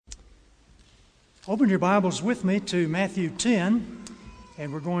Open your Bibles with me to Matthew 10,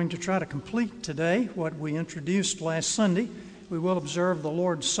 and we're going to try to complete today what we introduced last Sunday. We will observe the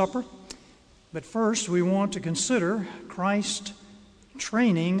Lord's Supper, but first we want to consider Christ's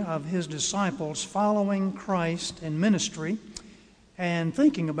training of his disciples following Christ in ministry and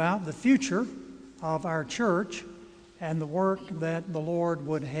thinking about the future of our church and the work that the Lord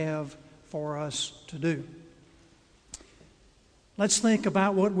would have for us to do. Let's think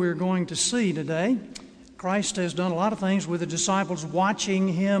about what we're going to see today. Christ has done a lot of things with the disciples watching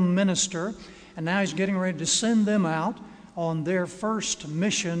him minister, and now he's getting ready to send them out on their first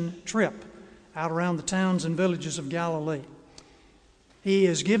mission trip out around the towns and villages of Galilee. He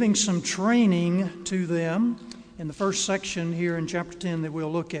is giving some training to them in the first section here in chapter 10 that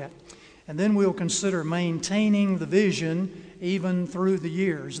we'll look at. And then we'll consider maintaining the vision even through the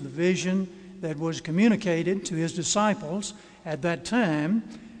years, the vision that was communicated to his disciples at that time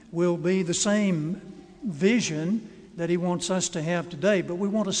will be the same vision that he wants us to have today, but we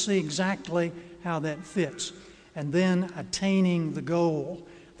want to see exactly how that fits. And then attaining the goal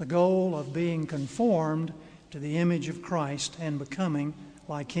of being conformed to the image of Christ and becoming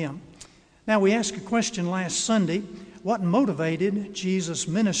like him. Now, we asked a question last Sunday, what motivated Jesus'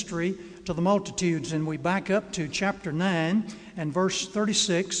 ministry to the multitudes? And we back up to chapter 9 and verse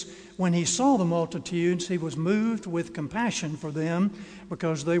 36. When he saw the multitudes, he was moved with compassion for them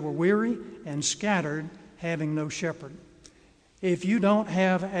because they were weary and scattered, having no shepherd. If you don't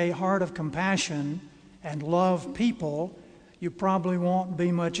have a heart of compassion and love people, you probably won't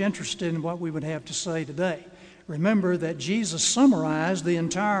be much interested in what we would have to say today. Remember that Jesus summarized the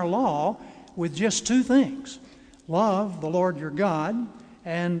entire law with just two things: love the Lord your God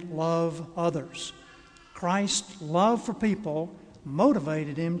and love others. Christ's love for people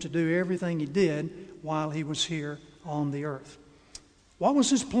motivated him to do everything he did while he was here on the earth. What was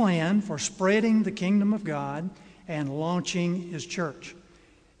his plan for spreading the kingdom of God and launching his church?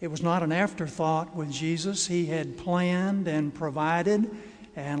 It was not an afterthought with Jesus. He had planned and provided,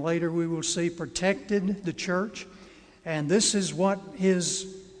 and later we will see protected the church. And this is what his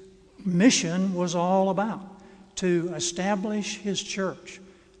mission was all about: to establish his church,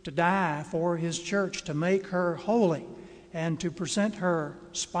 to die for his church, to make her holy, and to present her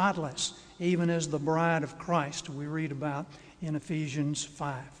spotless, even as the bride of Christ we read about in Ephesians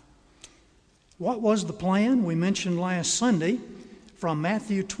 5. What was the plan? We mentioned last Sunday. From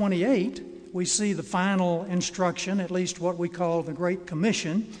Matthew 28, we see the final instruction, at least what we call the Great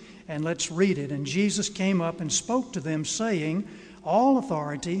Commission, and let's read it. And Jesus came up and spoke to them, saying, "All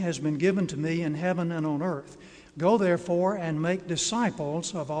authority has been given to me in heaven and on earth. Go therefore and make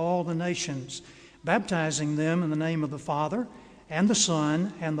disciples of all the nations, baptizing them in the name of the Father and the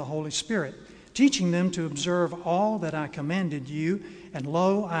Son and the Holy Spirit, teaching them to observe all that I commanded you, and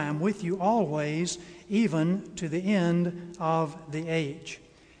lo, I am with you always, even to the end of the age."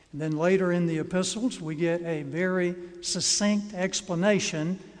 And then later in the epistles, we get a very succinct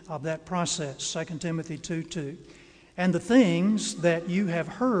explanation of that process, 2 Timothy 2:2. "And the things that you have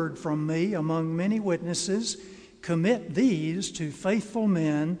heard from me among many witnesses, commit these to faithful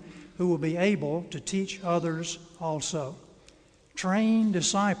men who will be able to teach others also." Train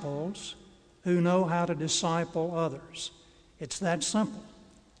disciples who know how to disciple others. It's that simple.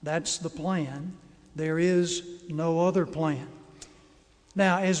 That's the plan. There is no other plan.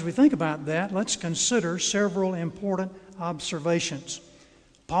 Now, as we think about that, let's consider several important observations.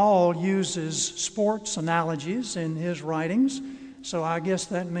 Paul uses sports analogies in his writings, so I guess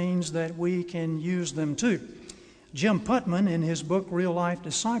that means that we can use them too. Jim Putman, in his book Real Life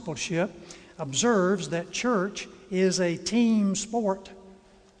Discipleship, observes that church is a team sport.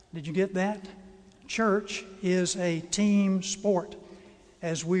 Did you get that? Church is a team sport.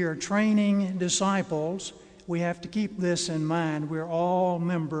 As we are training disciples, we have to keep this in mind. We're all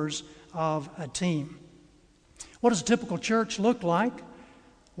members of a team. What does a typical church look like?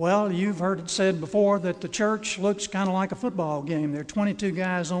 Well, you've heard it said before that the church looks kind of like a football game. There are 22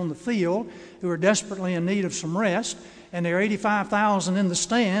 guys on the field who are desperately in need of some rest, and there are 85,000 in the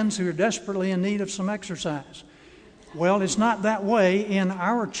stands who are desperately in need of some exercise. Well, it's not that way in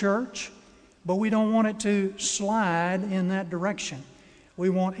our church, but we don't want it to slide in that direction. We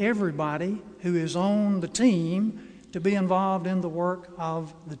want everybody who is on the team to be involved in the work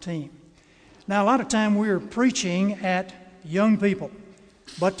of the team. Now, a lot of time we're preaching at young people.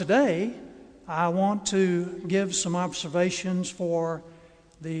 But today, I want to give some observations for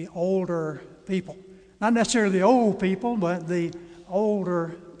the older people. Not necessarily the old people, but the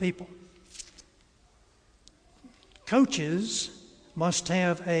older people. Coaches must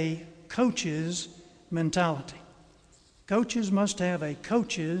have a coach's mentality. Coaches must have a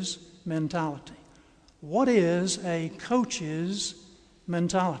coach's mentality. What is a coach's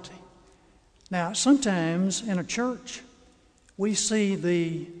mentality? Now, sometimes in a church, we see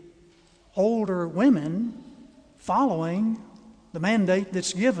the older women following the mandate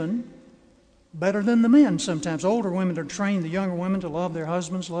that's given better than the men sometimes. Older women are trained the younger women to love their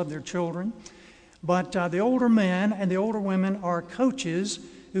husbands, love their children. But the older men and the older women are coaches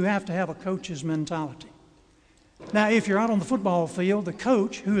who have to have a coach's mentality. Now, if you're out on the football field, the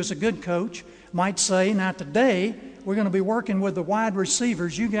coach, who is a good coach, might say, now today we're going to be working with the wide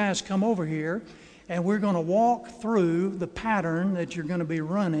receivers. You guys come over here, and we're going to walk through the pattern that you're going to be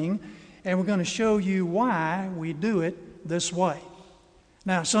running, and we're going to show you why we do it this way.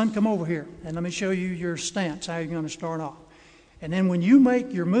 Now, son, come over here, and let me show you your stance, how you're going to start off. And then when you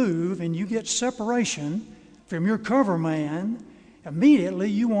make your move and you get separation from your cover man, immediately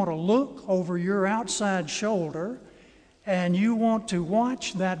you want to look over your outside shoulder, and you want to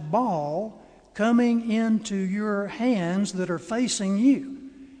watch that ball coming into your hands that are facing you.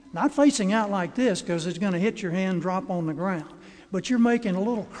 Not facing out like this, because it's going to hit your hand, drop on the ground. But you're making a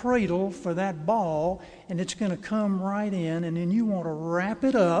little cradle for that ball, and it's going to come right in, and then you want to wrap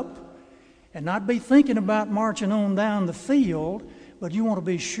it up and not be thinking about marching on down the field, but you want to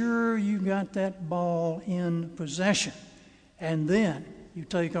be sure you got that ball in possession. And then you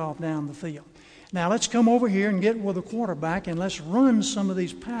take off down the field. Now let's come over here and get with the quarterback, and let's run some of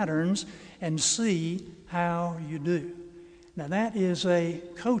these patterns and see how you do. Now that is a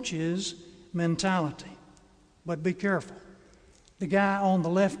coach's mentality. But be careful. The guy on the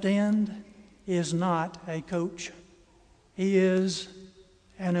left end is not a coach. He is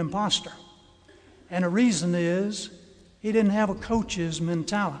an imposter. And the reason is he didn't have a coach's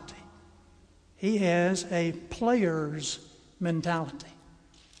mentality. He has a player's mentality.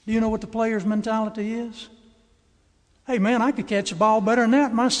 Do you know what the player's mentality is? Hey man, I could catch a ball better than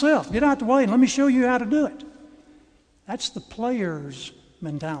that myself. Get out the way and let me show you how to do it. That's the player's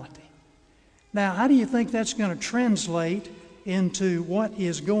mentality. Now, how do you think that's going to translate into what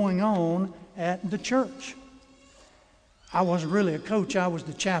is going on at the church? I wasn't really a coach, I was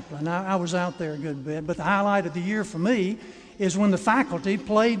the chaplain. I was out there a good bit, but the highlight of the year for me is when the faculty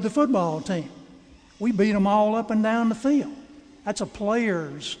played the football team. We beat them all up and down the field. That's a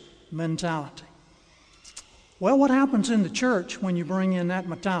player's mentality. Well, what happens in the church when you bring in that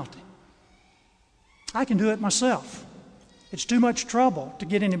mentality? I can do it myself. It's too much trouble to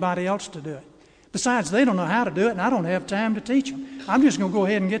get anybody else to do it. Besides, they don't know how to do it, and I don't have time to teach them. I'm just going to go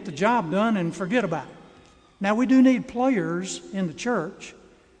ahead and get the job done and forget about it. Now, we do need players in the church,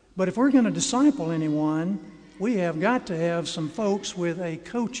 but if we're going to disciple anyone, we have got to have some folks with a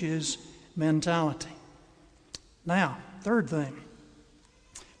coach's mentality. Now, third thing,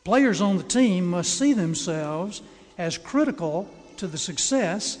 players on the team must see themselves as critical to the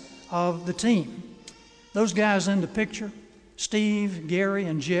success of the team. Those guys in the picture, Steve, Gary,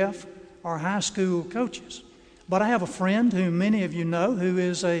 and Jeff, are high school coaches. But I have a friend who many of you know who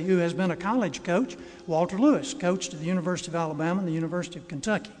has been a college coach, Walter Lewis, coached at the University of Alabama and the University of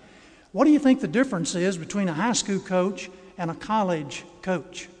Kentucky. What do you think the difference is between a high school coach and a college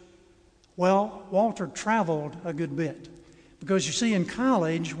coach? Well, Walter traveled a good bit. Because you see, in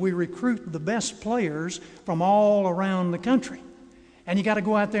college, we recruit the best players from all around the country. And you got to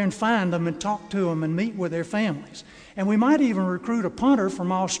go out there and find them and talk to them and meet with their families. And we might even recruit a punter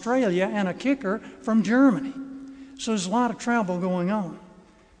from Australia and a kicker from Germany. So there's a lot of travel going on.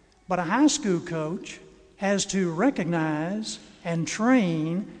 But a high school coach has to recognize and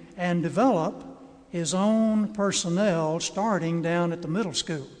train and develop his own personnel starting down at the middle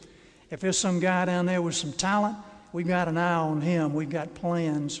school. If there's some guy down there with some talent, we've got an eye on him. We've got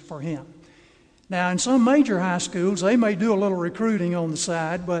plans for him. Now, in some major high schools, they may do a little recruiting on the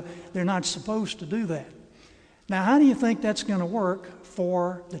side, but they're not supposed to do that. Now, how do you think that's going to work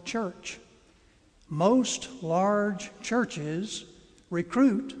for the church? Most large churches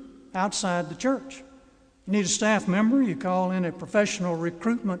recruit outside the church. You need a staff member, you call in a professional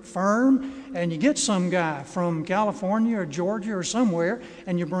recruitment firm, and you get some guy from California or Georgia or somewhere,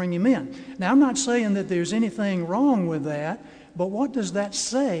 and you bring him in. Now, I'm not saying that there's anything wrong with that, but what does that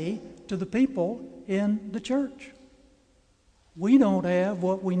say to the people in the church? We don't have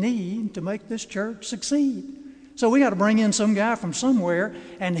what we need to make this church succeed. So we got to bring in some guy from somewhere,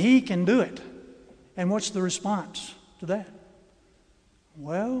 and he can do it. And what's the response to that?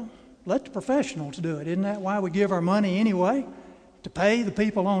 Well, let the professionals do it. Isn't that why we give our money anyway? To pay the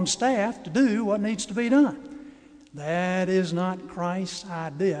people on staff to do what needs to be done. That is not Christ's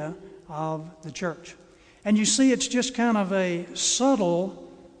idea of the church. And you see, it's just kind of a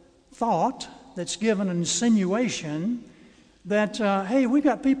subtle thought that's given an insinuation that, hey, we've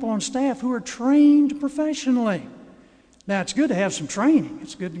got people on staff who are trained professionally. Now, it's good to have some training.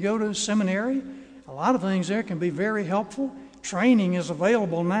 It's good to go to seminary. A lot of things there can be very helpful. Training is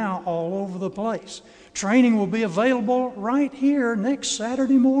available now all over the place. Training will be available right here next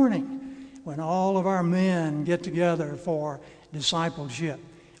Saturday morning when all of our men get together for discipleship.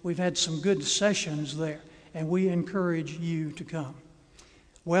 We've had some good sessions there, and we encourage you to come.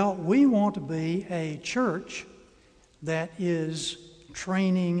 Well, we want to be a church that is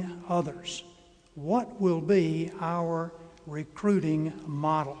training others. What will be our recruiting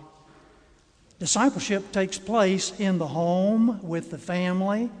model? Discipleship takes place in the home with the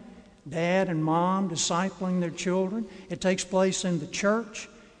family, dad and mom discipling their children. It takes place in the church,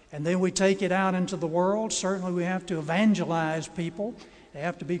 and then we take it out into the world. Certainly we have to evangelize people. They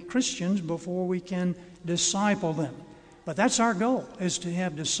have to be Christians before we can disciple them. But that's our goal, is to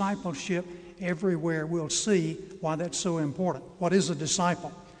have discipleship everywhere. We'll see why that's so important. What is a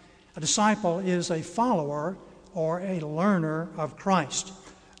disciple? A disciple is a follower or a learner of Christ.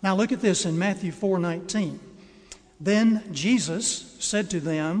 Now look at this in Matthew 4:19. Then Jesus said to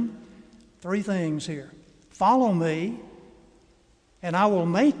them, three things here. Follow me, and I will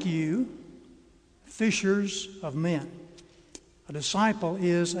make you fishers of men. A disciple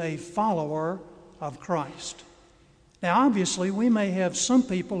is a follower of Christ. Now, obviously, we may have some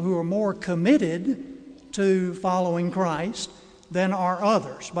people who are more committed to following Christ than are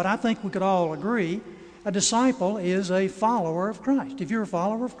others. But I think we could all agree a disciple is a follower of Christ. If you're a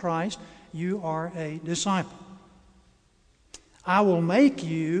follower of Christ, you are a disciple. I will make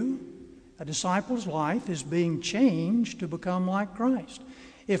you, a disciple's life is being changed to become like Christ.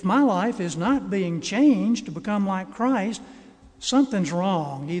 If my life is not being changed to become like Christ, something's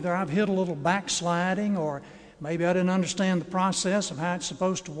wrong. Either I've hit a little backsliding, or maybe I didn't understand the process of how it's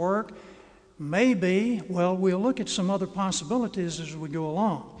supposed to work. Maybe, well, we'll look at some other possibilities as we go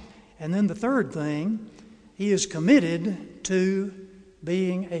along. And then the third thing, he is committed to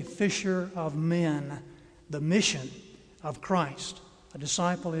being a fisher of men, the mission of Christ. A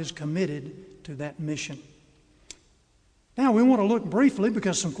disciple is committed to that mission. Now we want to look briefly,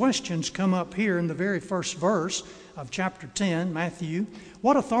 because some questions come up here in the very first verse of chapter 10, Matthew.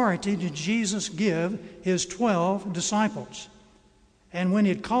 What authority did Jesus give his 12 disciples? And when he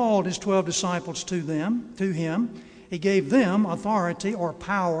had called his 12 disciples to him, he gave them authority or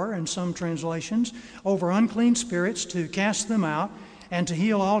power, in some translations, over unclean spirits to cast them out and to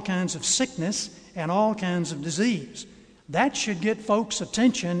heal all kinds of sickness and all kinds of disease. That should get folks'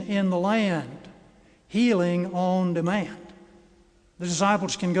 attention in the land. Healing on demand. The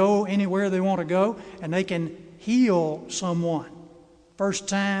disciples can go anywhere they want to go, and they can heal someone. First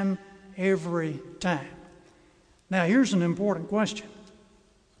time, every time. Now, here's an important question.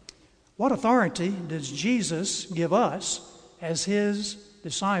 What authority does Jesus give us as his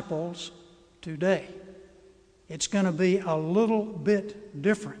disciples today? It's going to be a little bit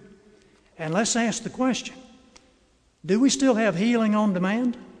different. And let's ask the question, do we still have healing on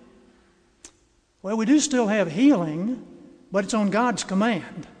demand? Well, we do still have healing, but it's on God's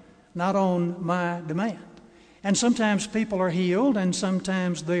command, not on my demand. And sometimes people are healed, and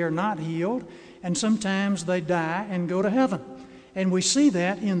sometimes they are not healed, and sometimes they die and go to heaven. And we see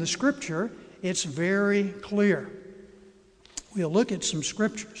that in the Scripture. It's very clear. We'll look at some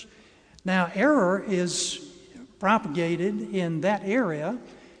Scriptures. Now, error is propagated in that area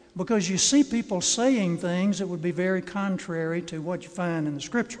because you see people saying things that would be very contrary to what you find in the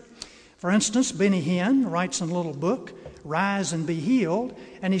Scripture. For instance, Benny Hinn writes in a little book, Rise and Be Healed,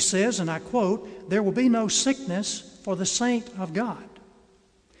 and he says, and I quote, "There will be no sickness for the saint of God."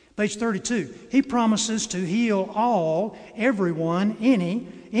 Page 32, he promises to heal all, everyone,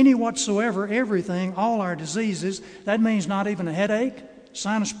 any whatsoever, everything, all our diseases. That means not even a headache,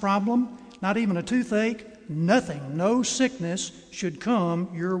 sinus problem, not even a toothache, nothing. No sickness should come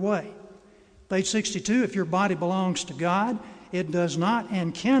your way. Page 62, if your body belongs to God, it does not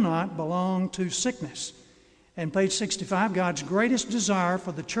and cannot belong to sickness. And page 65, God's greatest desire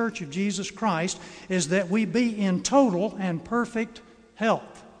for the Church of Jesus Christ is that we be in total and perfect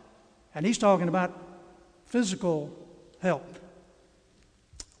health. And he's talking about physical health.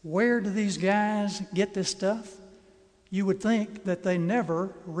 Where do these guys get this stuff? You would think that they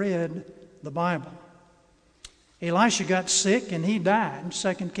never read the Bible. Elisha got sick and he died in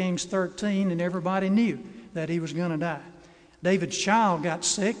 2 Kings 13, and everybody knew that he was going to die. David's child got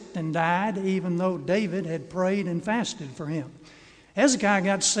sick and died, even though David had prayed and fasted for him. Hezekiah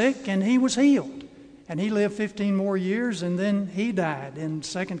got sick and he was healed. And he lived 15 more years, and then he died in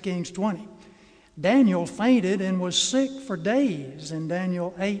 2 Kings 20. Daniel fainted and was sick for days in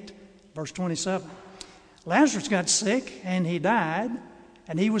Daniel 8, verse 27. Lazarus got sick and he died,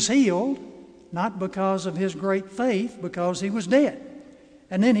 and he was healed, not because of his great faith, because he was dead.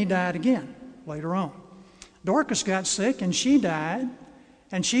 And then he died again later on. Dorcas got sick and she died,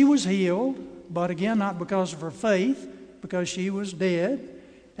 and she was healed, but again, not because of her faith, because she was dead.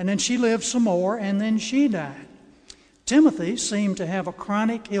 And then she lived some more, and then she died. Timothy seemed to have a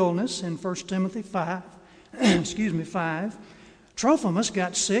chronic illness in 1 Timothy 5. 5. Trophimus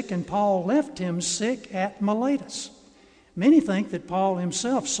got sick, and Paul left him sick at Miletus. Many think that Paul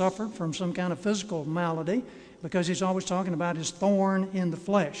himself suffered from some kind of physical malady because he's always talking about his thorn in the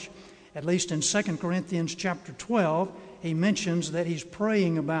flesh. At least in 2 Corinthians chapter 12, he mentions that he's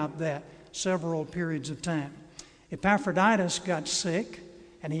praying about that several periods of time. Epaphroditus got sick,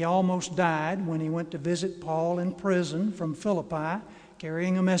 and he almost died when he went to visit Paul in prison from Philippi,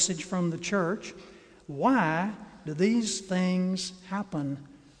 carrying a message from the church. Why do these things happen?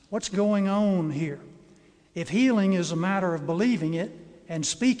 What's going on here? If healing is a matter of believing it and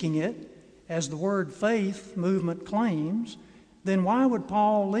speaking it, as the word faith movement claims, then why would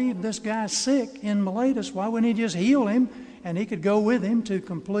Paul leave this guy sick in Miletus? Why wouldn't he just heal him and he could go with him to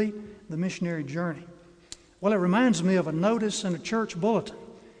complete the missionary journey? Well, it reminds me of a notice in a church bulletin.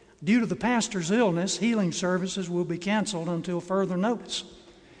 Due to the pastor's illness, healing services will be canceled until further notice.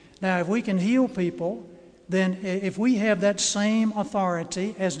 Now, if we can heal people, then if we have that same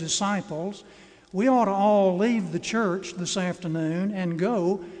authority as disciples, we ought to all leave the church this afternoon and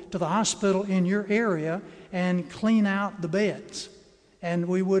go to the hospital in your area and clean out the beds. And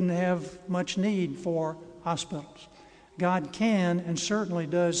we wouldn't have much need for hospitals. God can and certainly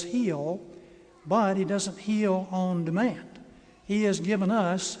does heal, but He doesn't heal on demand. He has given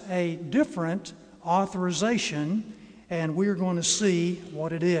us a different authorization, and we're going to see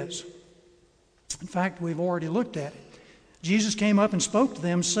what it is. In fact, we've already looked at it. Jesus came up and spoke to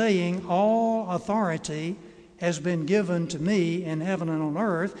them, saying, "All authority has been given to me in heaven and on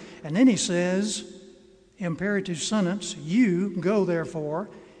earth." And then He says, imperative sentence, "You go therefore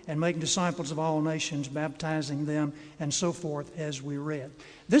and make disciples of all nations, baptizing them," and so forth, as we read.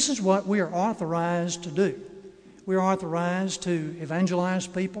 This is what we are authorized to do. We are authorized to evangelize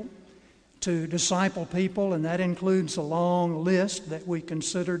people, to disciple people, and that includes a long list that we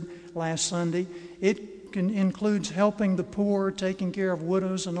considered last Sunday. It includes helping the poor, taking care of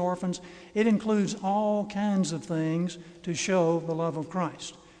widows and orphans. It includes all kinds of things to show the love of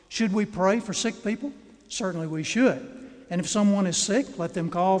Christ. Should we pray for sick people? Certainly we should. And if someone is sick, let them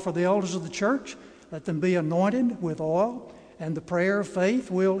call for the elders of the church. Let them be anointed with oil, and the prayer of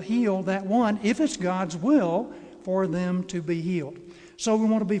faith will heal that one if it's God's will for them to be healed. So we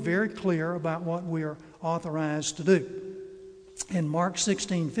want to be very clear about what we are authorized to do. In Mark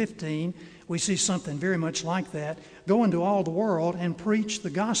 16:15, we see something very much like that. Go into all the world and preach the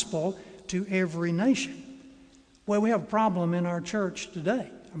gospel to every nation. Well, we have a problem in our church today,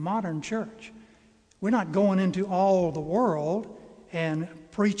 a modern church. We're not going into all the world and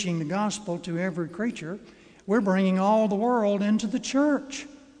preaching the gospel to every creature. We're bringing all the world into the church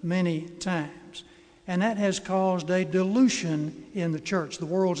many times. And that has caused a dilution in the church. The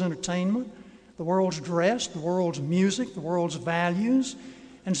world's entertainment, the world's dress, the world's music, the world's values.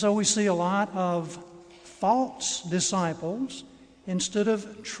 And so we see a lot of false disciples instead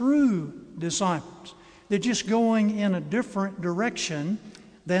of true disciples. They're just going in a different direction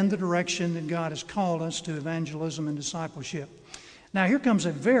than the direction that God has called us to evangelism and discipleship. Now, here comes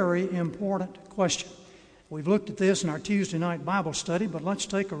a very important question. We've looked at this in our Tuesday night Bible study, but let's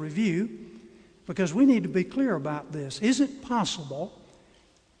take a review because we need to be clear about this. Is it possible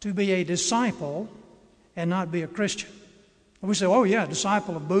to be a disciple and not be a Christian? We say, oh yeah, a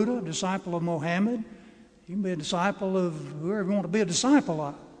disciple of Buddha, a disciple of Mohammed. You can be a disciple of whoever you want to be a disciple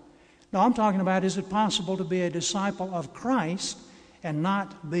of. No, I'm talking about, is it possible to be a disciple of Christ and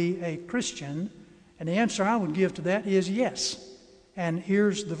not be a Christian? And the answer I would give to that is yes. And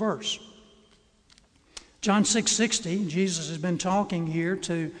here's the verse. John 6:60, Jesus has been talking here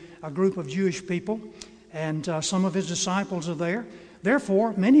to a group of Jewish people, and some of His disciples are there.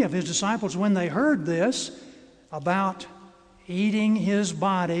 Therefore, many of His disciples, when they heard this about eating His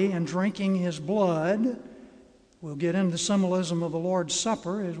body and drinking His blood, we'll get into the symbolism of the Lord's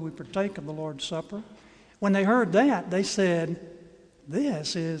Supper as we partake of the Lord's Supper. When they heard that, they said,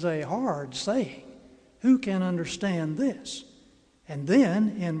 "This is a hard saying. Who can understand this?" And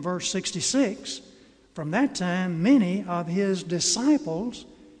then in verse 66, from that time many of His disciples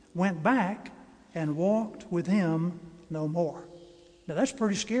went back and walked with Him no more. Now that's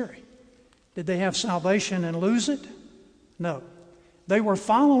pretty scary. Did they have salvation and lose it? No. They were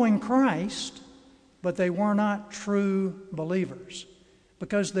following Christ, but they were not true believers.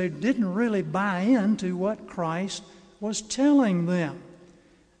 because they didn't really buy into what Christ was telling them.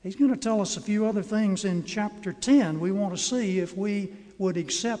 He's going to tell us a few other things in chapter 10. We want to see if we would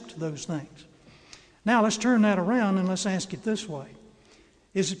accept those things. Now let's turn that around and let's ask it this way.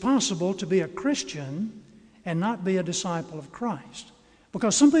 Is it possible to be a Christian and not be a disciple of Christ?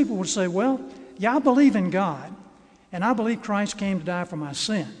 Because some people would say, well, yeah, I believe in God, and I believe Christ came to die for my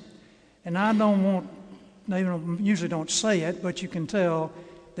sin. And they usually don't say it, but you can tell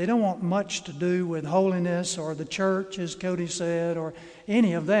they don't want much to do with holiness or the church, as Cody said, or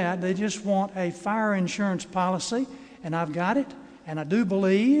any of that. They just want a fire insurance policy, and I've got it, and I do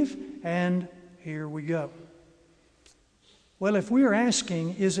believe, and here we go. Well, if we are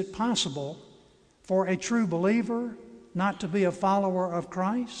asking, is it possible for a true believer not to be a follower of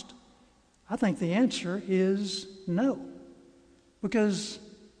Christ? I think the answer is no, because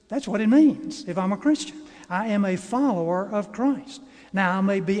that's what it means if I'm a Christian. I am a follower of Christ. Now, I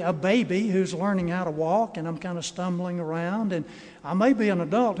may be a baby who's learning how to walk and I'm kind of stumbling around, and I may be an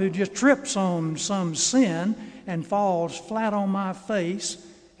adult who just trips on some sin and falls flat on my face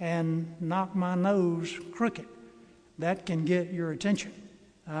and knock my nose crooked. That can get your attention,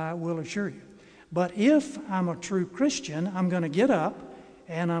 I will assure you. But if I'm a true Christian, I'm going to get up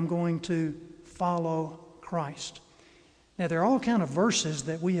and I'm going to follow Christ. Now, there are all kinds of verses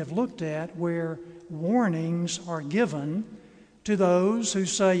that we have looked at where warnings are given to those who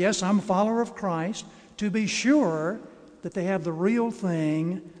say, yes, I'm a follower of Christ, to be sure that they have the real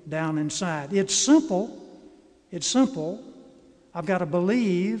thing down inside. It's simple. It's simple. I've got to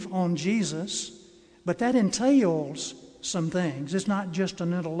believe on Jesus, but that entails some things. It's not just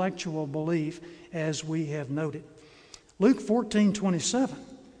an intellectual belief, as we have noted. Luke 14:27,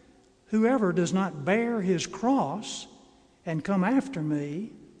 whoever does not bear his cross and come after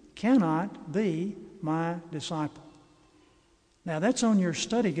me cannot be my disciple. Now that's on your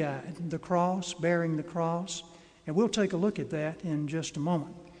study guide, the cross, bearing the cross, and we'll take a look at that in just a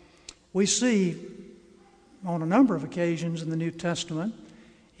moment. We see on a number of occasions in the New Testament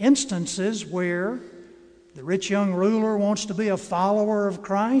instances where the rich young ruler wants to be a follower of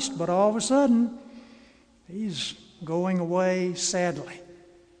Christ, but all of a sudden he's going away sadly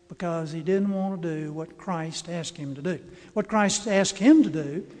because he didn't want to do what Christ asked him to do. What Christ asked him to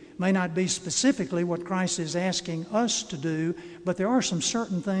do may not be specifically what Christ is asking us to do, but there are some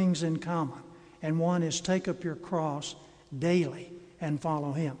certain things in common. And one is take up your cross daily and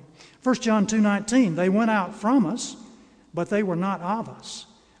follow him. 1 John 2:19, they went out from us, but they were not of us.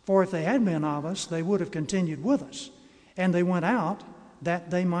 For if they had been of us, they would have continued with us. And they went out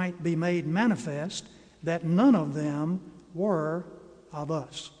that they might be made manifest that none of them were of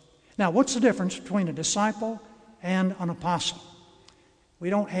us. Now, what's the difference between a disciple and an apostle?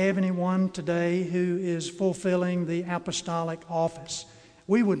 We don't have anyone today who is fulfilling the apostolic office.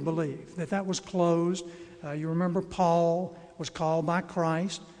 We would believe that that was closed. You remember Paul was called by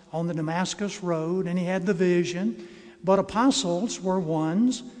Christ on the Damascus Road, and he had the vision. But apostles were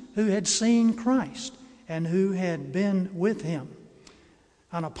ones who had seen Christ and who had been with him.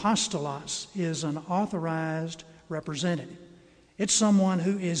 An apostolos is an authorized representative. It's someone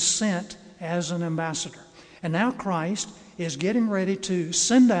who is sent as an ambassador. And now Christ is getting ready to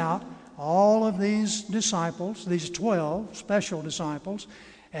send out all of these disciples, these 12 special disciples,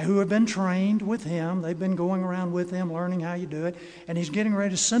 who have been trained with him. They've been going around with him, learning how you do it. And he's getting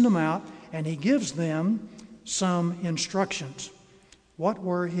ready to send them out, and he gives them some instructions. What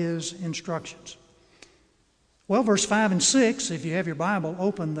were his instructions? Well, verse 5 and 6, if you have your Bible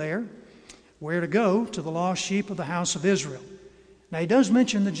open there, where to go to the lost sheep of the house of Israel. Now, he does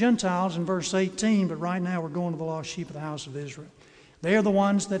mention the Gentiles in verse 18, but right now we're going to the lost sheep of the house of Israel. They're the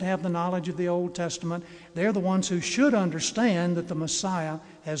ones that have the knowledge of the Old Testament. They're the ones who should understand that the Messiah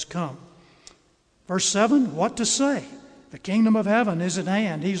has come. Verse 7, what to say? The kingdom of heaven is at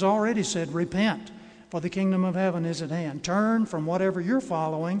hand. He's already said, repent, for the kingdom of heaven is at hand. Turn from whatever you're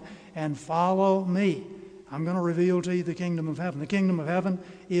following and follow me. I'm going to reveal to you the kingdom of heaven. The kingdom of heaven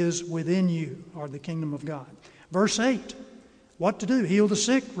is within you, or the kingdom of God. Verse 8, what to do? Heal the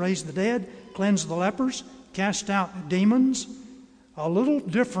sick, raise the dead, cleanse the lepers, cast out demons. A little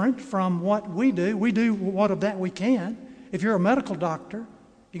different from what we do. We do what of that we can. If you're a medical doctor,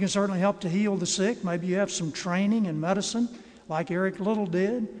 you can certainly help to heal the sick. Maybe you have some training in medicine like Eric Little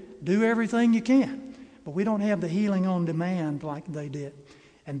did. Do everything you can. But we don't have the healing on demand like they did.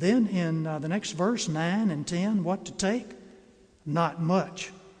 And then in the next verse, 9 and 10, what to take? Not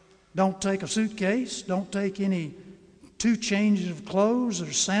much. Don't take a suitcase. Don't take any 2 changes of clothes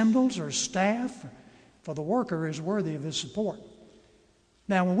or sandals or staff, for the worker is worthy of his support.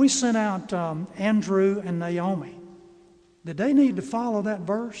 Now, when we sent out Andrew and Naomi Did they need to follow that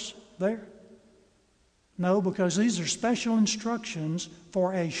verse there? No, because these are special instructions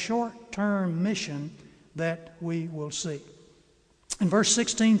for a short-term mission that we will see. In verse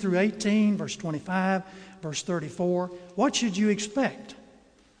 16 through 18, verse 25, verse 34, what should you expect?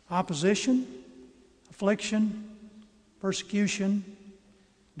 Opposition, affliction, persecution,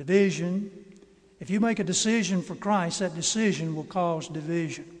 division. If you make a decision for Christ, that decision will cause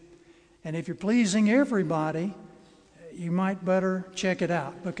division. And if you're pleasing everybody, you might better check it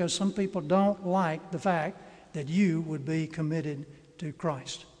out, because some people don't like the fact that you would be committed to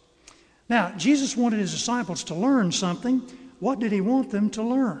Christ. Now, Jesus wanted his disciples to learn something. What did he want them to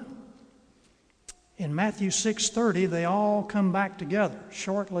learn? In Matthew 6:30, they all come back together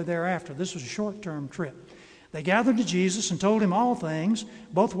shortly thereafter. This was a short-term trip. They gathered to Jesus and told him all things,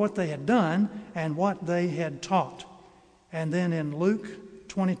 both what they had done and what they had taught. And then in Luke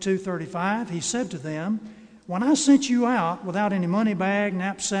 22:35, he said to them, when I sent you out without any money bag,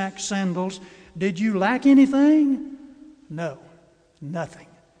 knapsack, sandals, did you lack anything? No, nothing.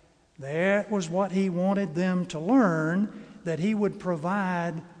 That was what he wanted them to learn, that he would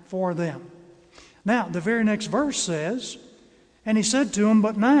provide for them. Now, the very next verse says, and he said to them,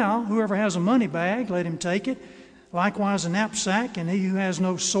 but now, whoever has a money bag, let him take it. Likewise a knapsack, and he who has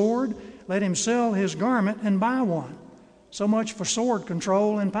no sword, let him sell his garment and buy one. So much for sword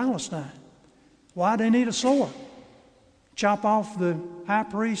control in Palestine. Why do they need a sword? Chop off the high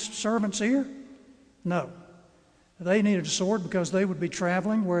priest's servant's ear? No. They needed a sword because they would be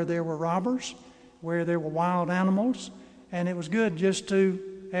traveling where there were robbers, where there were wild animals, and it was good just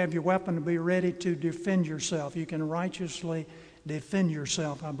to have your weapon to be ready to defend yourself. You can righteously defend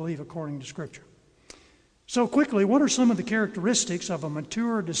yourself, I believe, according to Scripture. So quickly, what are some of the characteristics of a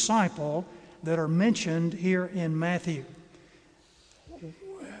mature disciple that are mentioned here in Matthew?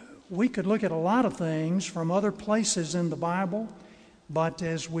 We could look at a lot of things from other places in the Bible, but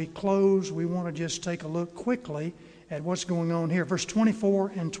as we close, we want to just take a look quickly at what's going on here. Verse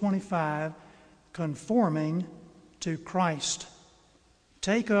 24 and 25, conforming to Christ.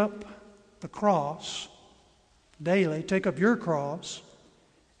 Take up the cross daily, take up your cross,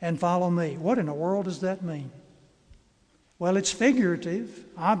 and follow me. What in the world does that mean? Well, it's figurative,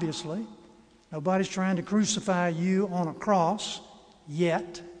 obviously. Nobody's trying to crucify you on a cross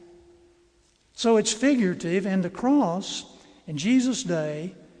yet. So it's figurative, and the cross in Jesus'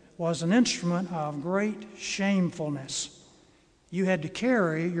 day was an instrument of great shamefulness. You had to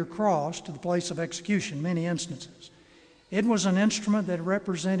carry your cross to the place of execution, many instances. It was an instrument that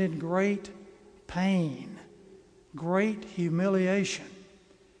represented great pain, great humiliation,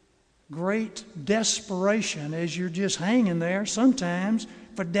 great desperation as you're just hanging there, sometimes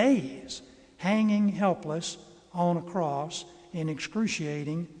for days, hanging helpless on a cross in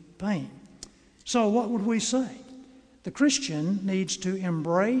excruciating pain. So what would we say? The Christian needs to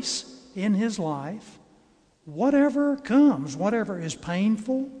embrace in his life whatever comes, whatever is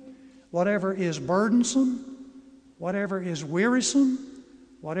painful, whatever is burdensome, whatever is wearisome,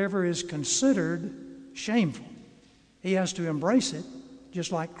 whatever is considered shameful. He has to embrace it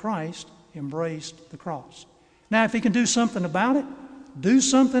just like Christ embraced the cross. Now, if he can do something about it, do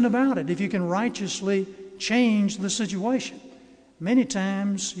something about it. If you can righteously change the situation. Many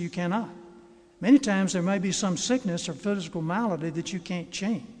times you cannot. Many times there may be some sickness or physical malady that you can't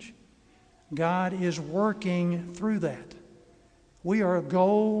change. God is working through that. We are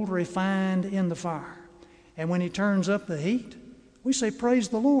gold refined in the fire. And when he turns up the heat, we say, praise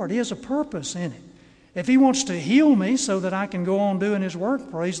the Lord. He has a purpose in it. If he wants to heal me so that I can go on doing his work,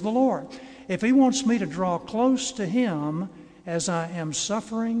 praise the Lord. If he wants me to draw close to him as I am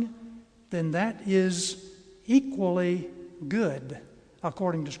suffering, then that is equally good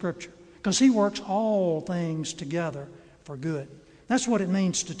according to Scripture. Because he works all things together for good. That's what it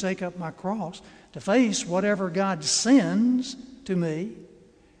means to take up my cross, to face whatever God sends to me,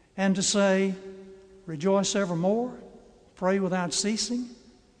 and to say, rejoice evermore, pray without ceasing,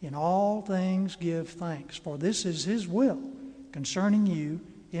 in all things give thanks, for this is his will concerning you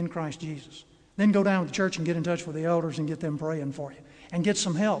in Christ Jesus. Then go down to the church and get in touch with the elders and get them praying for you. And get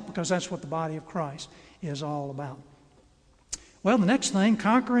some help, because that's what the body of Christ is all about. Well, the next thing,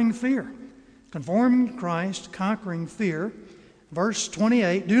 conquering fear. Conforming to Christ, conquering fear. Verse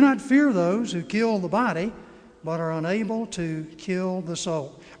 28, do not fear those who kill the body, but are unable to kill the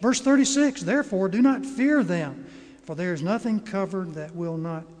soul. Verse 36, therefore do not fear them, for there is nothing covered that will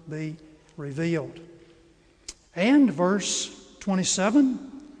not be revealed. And verse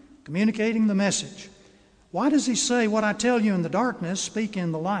 27, communicating the message. Why does he say, what I tell you in the darkness, speak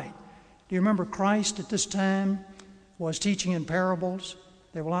in the light? Do you remember Christ at this time was teaching in parables?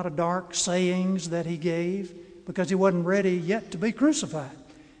 There were a lot of dark sayings that he gave, because he wasn't ready yet to be crucified.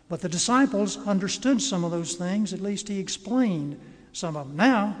 But the disciples understood some of those things. At least he explained some of them.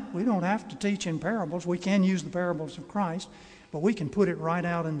 Now, we don't have to teach in parables. We can use the parables of Christ, but we can put it right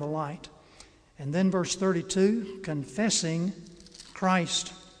out in the light. And then verse 32, confessing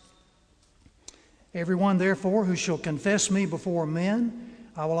Christ. Everyone, therefore, who shall confess me before men,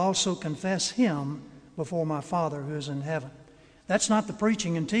 I will also confess him before my Father who is in heaven. That's not the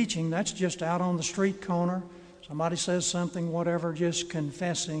preaching and teaching. That's just out on the street corner. Somebody says something, whatever, just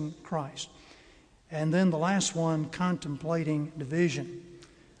confessing Christ. And then the last one, contemplating division.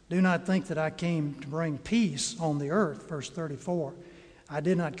 Do not think that I came to bring peace on the earth, verse 34. I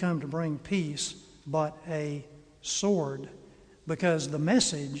did not come to bring peace, but a sword, because the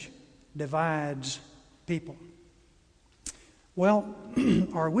message divides people. Well,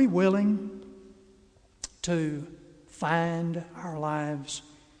 are we willing to find our lives?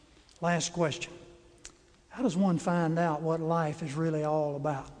 Last question. How does one find out what life is really all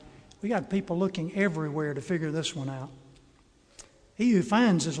about? We got people looking everywhere to figure this one out. He who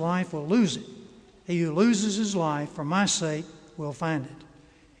finds his life will lose it. He who loses his life for my sake will find it.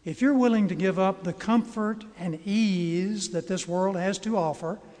 If you're willing to give up the comfort and ease that this world has to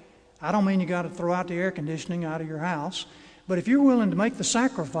offer, I don't mean you got to throw out the air conditioning out of your house, but if you're willing to make the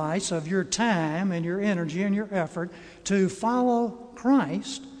sacrifice of your time and your energy and your effort to follow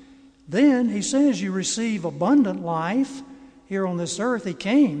Christ, then he says you receive abundant life. Here on this earth he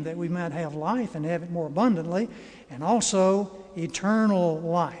came that we might have life and have it more abundantly, and also eternal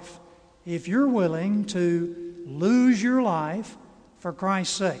life. If you're willing to lose your life for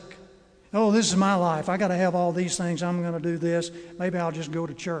Christ's sake. Oh, this is my life. I got to have all these things. I'm going to do this. Maybe I'll just go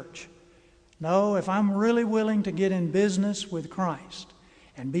to church. No, if I'm really willing to get in business with Christ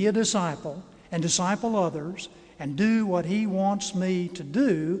and be a disciple and disciple others and do what he wants me to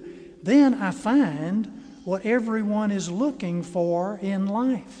do, then I find what everyone is looking for in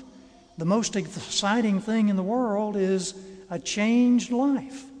life. The most exciting thing in the world is a changed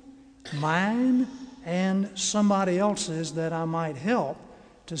life. Mine and somebody else's that I might help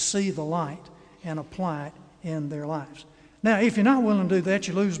to see the light and apply it in their lives. Now, if you're not willing to do that,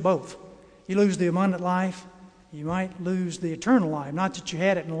 you lose both. You lose the abundant life. You might lose the eternal life. Not that you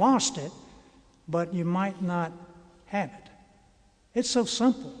had it and lost it, but you might not have it. It's so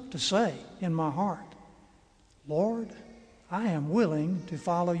simple to say in my heart, Lord, I am willing to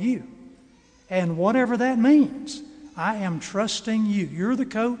follow you. And whatever that means, I am trusting you. You're the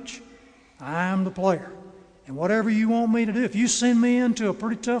coach. I am the player. And whatever you want me to do, if you send me into a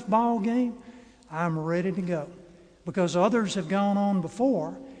pretty tough ball game, I'm ready to go. Because others have gone on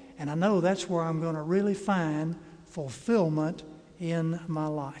before, and I know that's where I'm going to really find fulfillment in my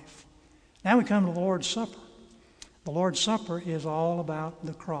life. Now we come to the Lord's Supper. The Lord's Supper is all about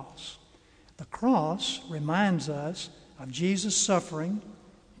the cross. The cross reminds us of Jesus' suffering,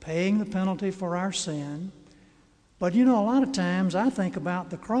 paying the penalty for our sin. But you know, a lot of times I think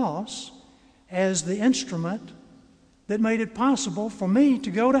about the cross as the instrument that made it possible for me to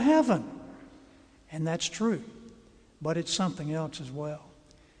go to heaven. And that's true. But it's something else as well.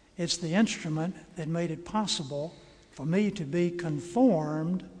 It's the instrument that made it possible for me to be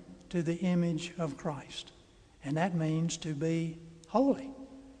conformed to the image of Christ. And that means to be holy,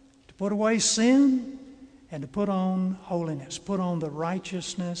 to put away sin and to put on holiness, put on the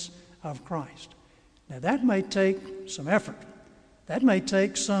righteousness of Christ. Now that may take some effort. That may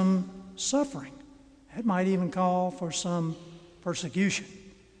take some suffering. That might even call for some persecution.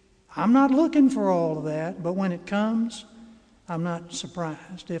 I'm not looking for all of that, but when it comes, I'm not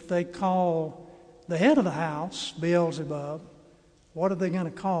surprised. If they call the head of the house Beelzebub, what are they going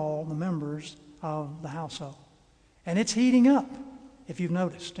to call the members of the household? And it's heating up, if you've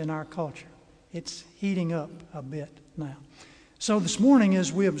noticed, in our culture. It's heating up a bit now. So this morning,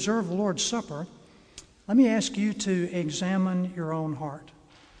 as we observe the Lord's Supper, let me ask you to examine your own heart.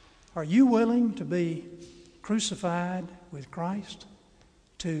 Are you willing to be crucified with Christ?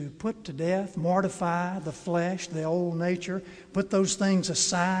 To put to death, mortify the flesh, the old nature, put those things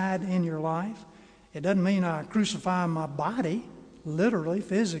aside in your life? It doesn't mean I crucify my body, literally,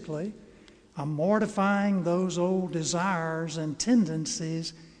 physically. I'm mortifying those old desires and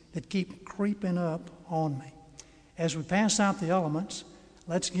tendencies that keep creeping up on me. As we pass out the elements,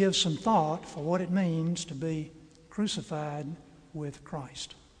 let's give some thought for what it means to be crucified with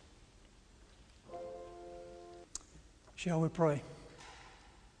Christ. Shall we pray?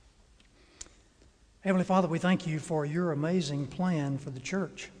 Heavenly Father, we thank you for your amazing plan for the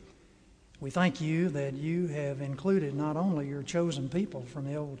church. We thank you that you have included not only your chosen people from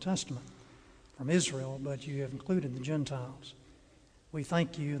the Old Testament, from Israel, but you have included the Gentiles. We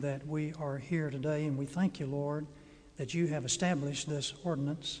thank you that we are here today, and we thank you, Lord, that you have established this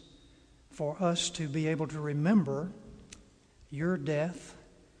ordinance for us to be able to remember your death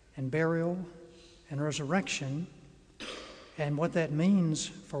and burial and resurrection and what that means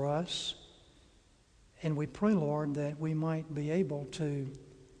for us. And we pray, Lord, that we might be able to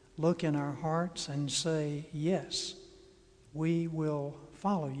look in our hearts and say, yes, we will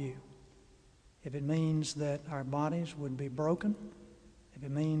follow you. If it means that our bodies would be broken, if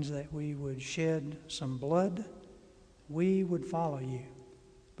it means that we would shed some blood, we would follow you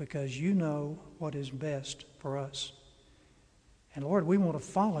because you know what is best for us. And Lord, we want to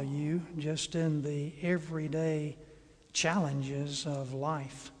follow you just in the everyday challenges of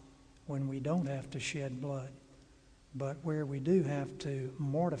life when we don't have to shed blood, but where we do have to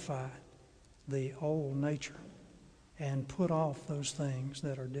mortify the old nature and put off those things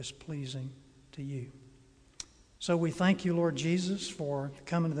that are displeasing to you. So we thank you, Lord Jesus, for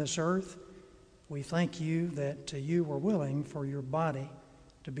coming to this earth. We thank you that you were willing for your body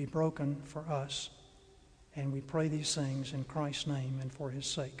to be broken for us. And we pray these things in Christ's name and for his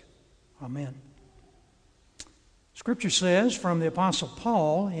sake. Amen. Scripture says from the Apostle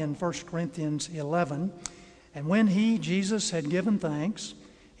Paul in 1 Corinthians 11, "And when he, Jesus, had given thanks,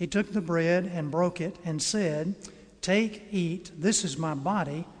 he took the bread and broke it and said, 'Take, eat, this is my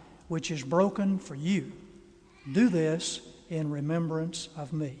body, which is broken for you. Do this in remembrance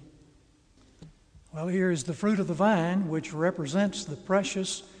of me.'" Well, here is the fruit of the vine, which represents the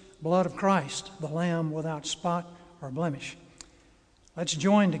precious blood of Christ, the Lamb without spot or blemish. Let's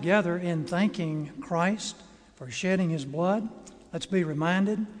join together in thanking Christ for shedding his blood. Let's be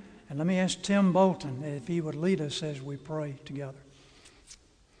reminded, and let me ask Tim Bolton if he would lead us as we pray together.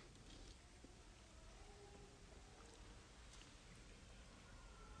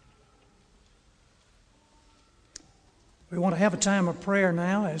 We want to have a time of prayer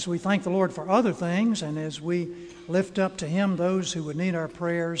now as we thank the Lord for other things and as we lift up to him those who would need our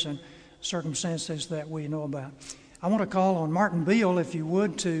prayers and circumstances that we know about. I want to call on Martin Beal, if you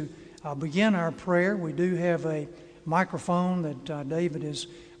would, to begin our prayer. We do have a microphone that David is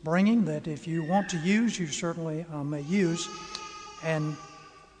bringing that if you want to use, you certainly may use. And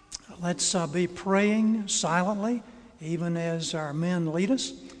let's be praying silently, even as our men lead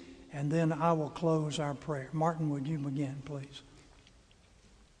us. And then I will close our prayer. Martin, would you begin, please?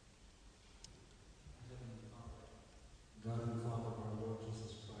 God and Father,